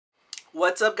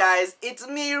What's up, guys? It's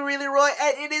me, Really Roy,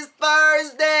 and it is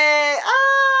Thursday!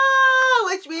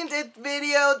 Which means it's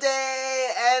video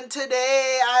day, and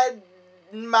today I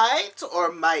might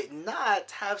or might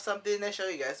not have something to show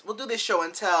you guys. We'll do this show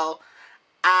and tell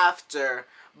after,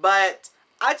 but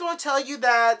I just want to tell you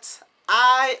that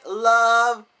I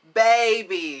love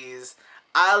babies.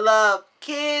 I love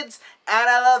kids, and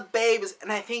I love babies,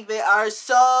 and I think they are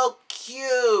so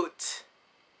cute.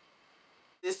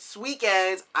 This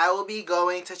weekend, I will be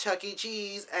going to Chuck E.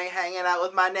 Cheese and hanging out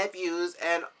with my nephews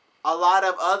and a lot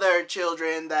of other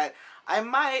children that I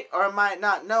might or might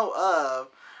not know of.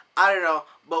 I don't know,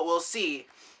 but we'll see.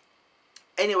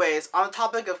 Anyways, on the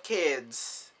topic of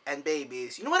kids and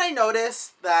babies, you know what I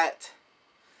noticed? That,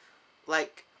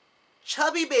 like,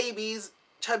 chubby babies,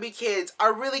 chubby kids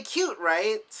are really cute,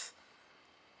 right?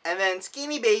 And then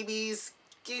skinny babies,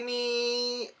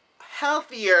 skinny,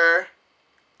 healthier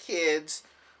kids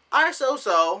are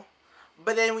so-so,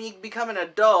 but then when you become an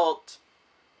adult,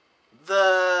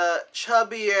 the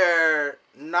chubbier,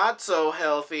 not so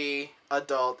healthy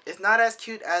adult is not as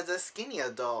cute as a skinny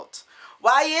adult.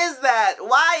 Why is that?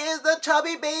 Why is the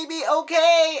chubby baby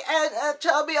okay and a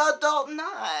chubby adult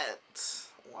not?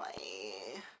 Why?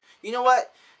 You know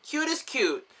what? Cute is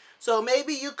cute. So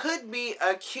maybe you could be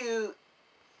a cute,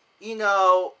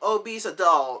 obese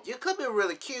adult. You could be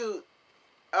really cute.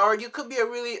 Or you could be a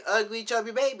really ugly,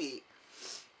 chubby baby.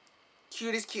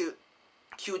 Cute is cute.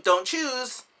 Cute don't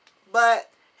choose. But,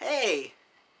 hey.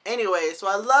 Anyway, so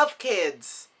I love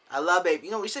kids. I love babies.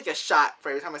 You know, we should take a shot for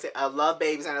every time I say I love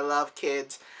babies and I love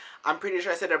kids. I'm pretty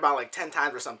sure I said it about like 10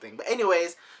 times or something. But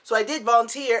anyways, so I did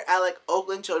volunteer at like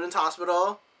Oakland Children's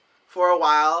Hospital for a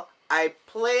while. I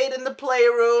played in the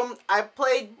playroom. I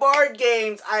played board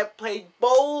games. I played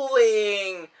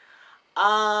bowling.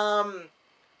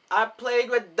 I played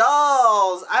with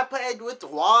dolls. I played with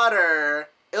water.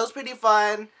 It was pretty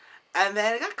fun. And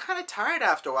then it got kind of tired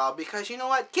after a while because you know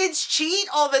what? Kids cheat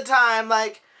all the time.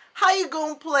 Like, how you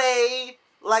gonna play,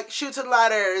 like, Chutes and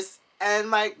Ladders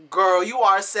and, like, girl, you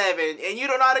are 7 and you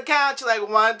don't know how to count. You're like,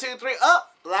 1, 2, 3,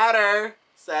 up, ladder,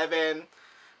 7,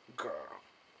 girl.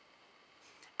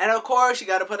 And of course, you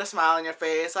gotta put a smile on your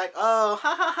face, like, oh,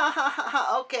 ha ha ha ha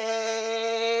ha,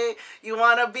 okay. You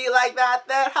wanna be like that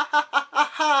then? Ha ha ha ha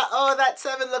ha. Oh, that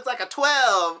 7 looks like a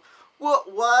 12.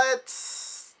 What?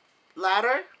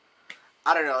 Ladder?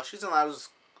 I don't know. Chutes and Ladders was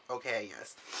okay,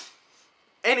 yes.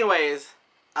 Anyways,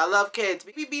 I love kids.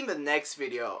 Maybe in the next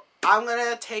video, I'm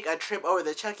gonna take a trip over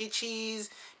to Chuck E.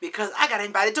 Cheese because I got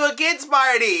invited to a kids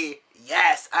party.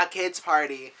 Yes, a kids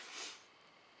party.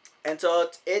 And so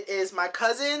it is my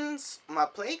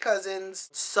play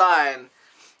cousin's son.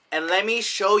 And let me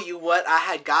show you what I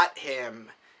had got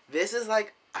him. This is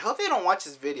like, I hope they don't watch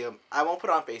this video. I won't put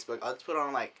it on Facebook. I'll just put it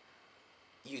on like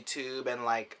YouTube and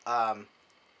like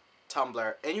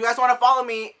Tumblr. And you guys want to follow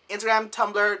me, Instagram,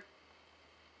 Tumblr,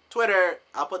 Twitter,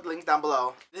 I'll put the links down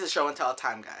below. This is show and tell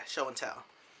time, guys. Show and tell.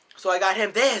 So I got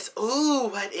him this. Ooh,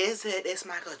 what is it? It's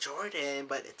Michael Jordan,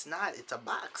 but it's not. It's a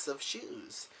box of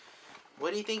shoes.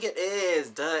 What do you think it is?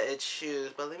 Duh, it's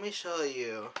shoes. But let me show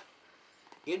you.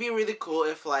 It'd be really cool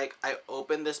if, like, I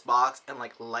opened this box and,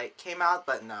 like, light came out.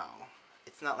 But no.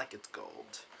 It's not like it's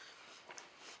gold.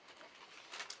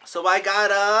 So I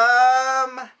got,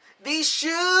 these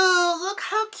shoes. Look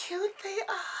how cute they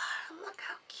are. Look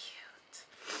how cute.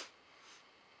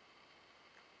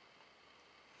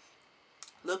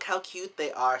 Look how cute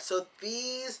they are. So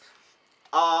these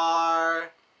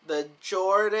are the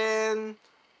Jordan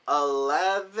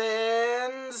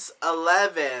 11s.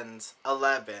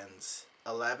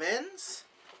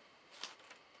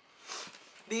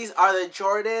 These are the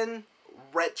Jordan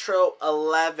Retro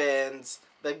 11s,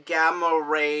 the Gamma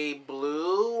Ray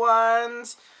blue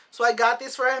ones. So I got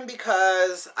these for him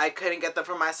because I couldn't get them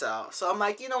for myself. So I'm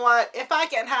like, you know what? If I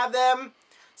can't have them,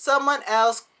 someone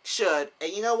else should.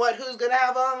 And you know what? Who's gonna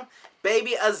have them?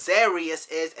 Baby Azarius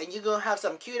is. And you're gonna have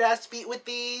some cute ass feet with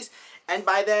these. And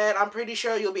by then, I'm pretty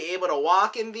sure you'll be able to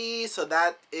walk in these. So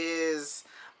that is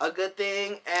a good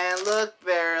thing. And look,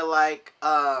 they're like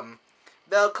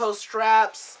Velcro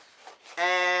straps.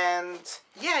 And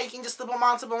yeah, you can just slip them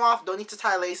on, slip them off. Don't need to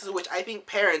tie laces, which I think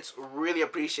parents really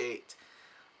appreciate.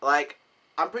 Like,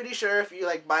 I'm pretty sure if you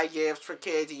like buy gifts for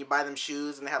kids and you buy them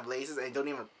shoes and they have laces and they don't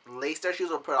even lace their shoes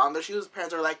or put on their shoes,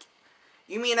 parents are like,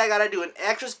 you mean I gotta do an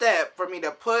extra step for me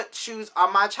to put shoes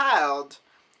on my child?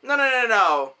 No, no, no,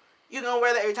 no. You gonna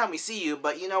wear that every time we see you,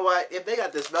 but you know what? If they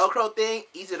got this Velcro thing,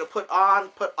 easy to put on,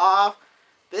 put off,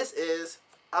 this is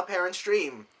a parent's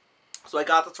dream. So I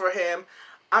got this for him.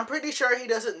 I'm pretty sure he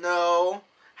doesn't know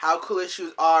how cool his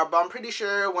shoes are, but I'm pretty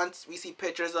sure once we see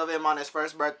pictures of him on his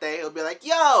first birthday, he'll be like,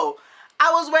 yo,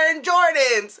 I was wearing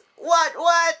Jordans.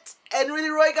 What? And Really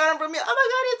Roy got them from me. Oh my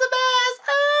god, he's the best.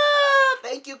 Ah,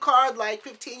 thank you card like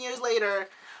 15 years later.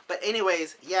 But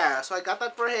anyways, yeah, so I got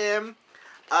that for him.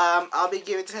 I'll be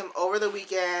giving it to him over the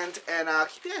weekend, and I'll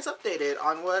keep you guys updated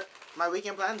on what my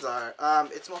weekend plans are.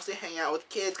 It's mostly hanging out with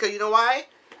kids, because you know why?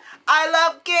 I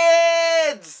love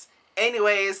kids!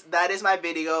 Anyways, that is my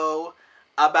video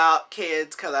about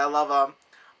kids, because I love them.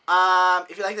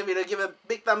 If you like the video, give it a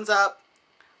big thumbs up.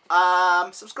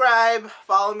 Subscribe,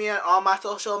 follow me on all my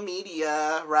social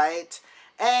media, right?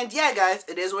 And yeah, guys,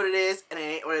 it is what it is, and it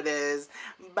ain't what it is.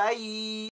 Bye!